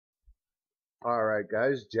Alright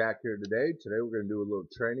guys, Jack here today. Today we're going to do a little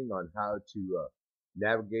training on how to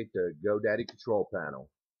navigate the Godaddy control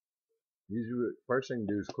panel. Usually, first thing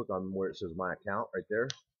to do is click on where it says my account right there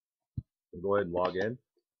and go ahead and log in.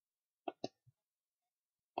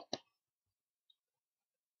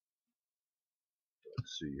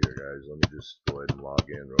 Let's see here guys, let me just go ahead and log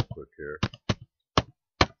in real quick here.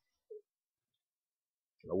 I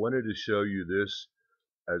wanted to show you this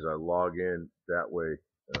as I log in, that way,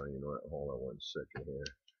 you know what, hold on one second here.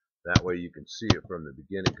 That way you can see it from the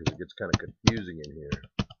beginning because it gets kind of confusing in here.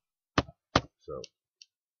 So,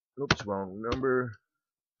 oops, wrong number.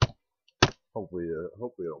 Hopefully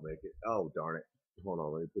it'll make it. Oh darn it! Hold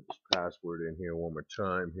on, let me put this password in here one more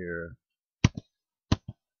time here.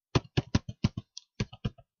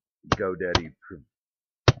 Godaddy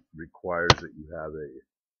requires that you have a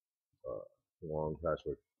long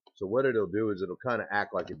password. So what it'll do is it'll kind of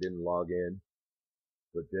act like it didn't log in,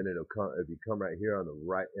 but then it'll come if you come right here on the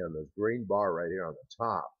right on the green bar right here on the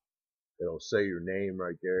top. It'll say your name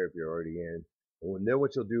right there if you're already in. And then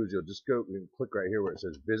what you'll do is you'll just go and click right here where it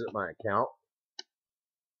says visit my account.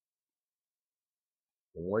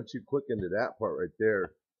 And once you click into that part right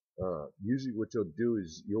there, usually what you'll do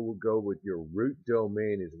is you'll go with your root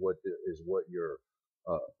domain is what your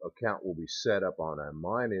account will be set up on. And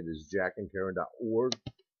mine it is jackandkaren.org.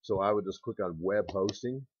 So I would just click on web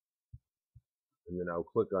hosting, and then I'll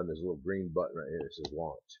click on this little green button right here that says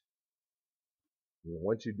launch. And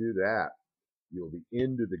once you do that, you'll be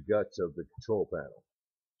into the guts of the control panel.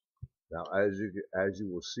 Now, as you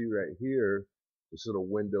will see right here, this little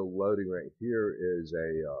window loading right here is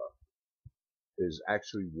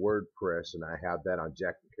actually WordPress, and I have that on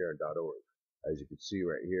jackandkaren.org. As you can see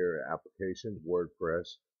right here, applications,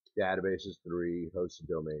 WordPress, databases 3, hosted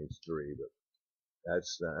domains 3, but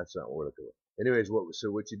that's not what we're looking for. Anyways,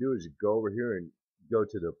 what you do is you go over here and go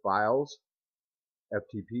to the files,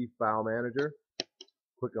 FTP file manager,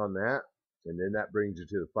 click on that, and then that brings you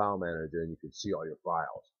to the file manager, and you can see all your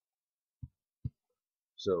files.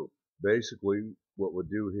 So basically, what we'll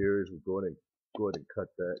do here is we'll go ahead and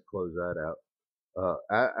cut that, close that out.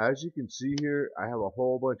 As you can see here, I have a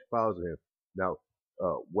whole bunch of files in here. Now,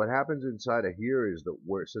 what happens inside of here is that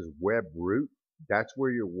where it says web root, that's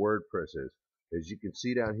where your WordPress is. As you can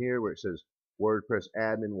see down here where it says WordPress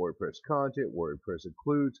admin, WordPress content, WordPress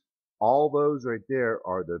includes, all those right there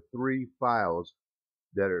are the 3 files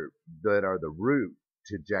that are the root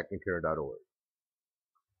to jackandkaren.org.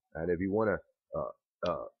 And if you want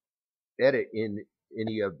to edit in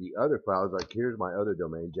any of the other files, like here's my other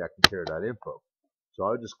domain, jackandkaren.info. So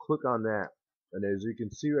I'll just click on that, and as you can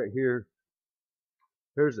see right here,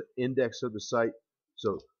 here's the index of the site.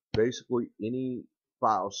 So basically any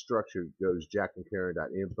file structure goes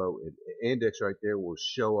jackandkaren.info, and the index right there will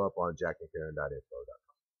show up on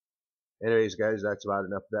jackandkaren.info.com. Anyways guys, that's about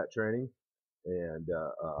enough of that training, and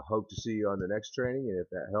hope to see you on the next training, and if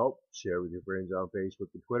that helped, share with your friends on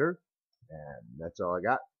Facebook and Twitter. And that's all I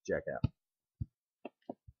got. Jack out.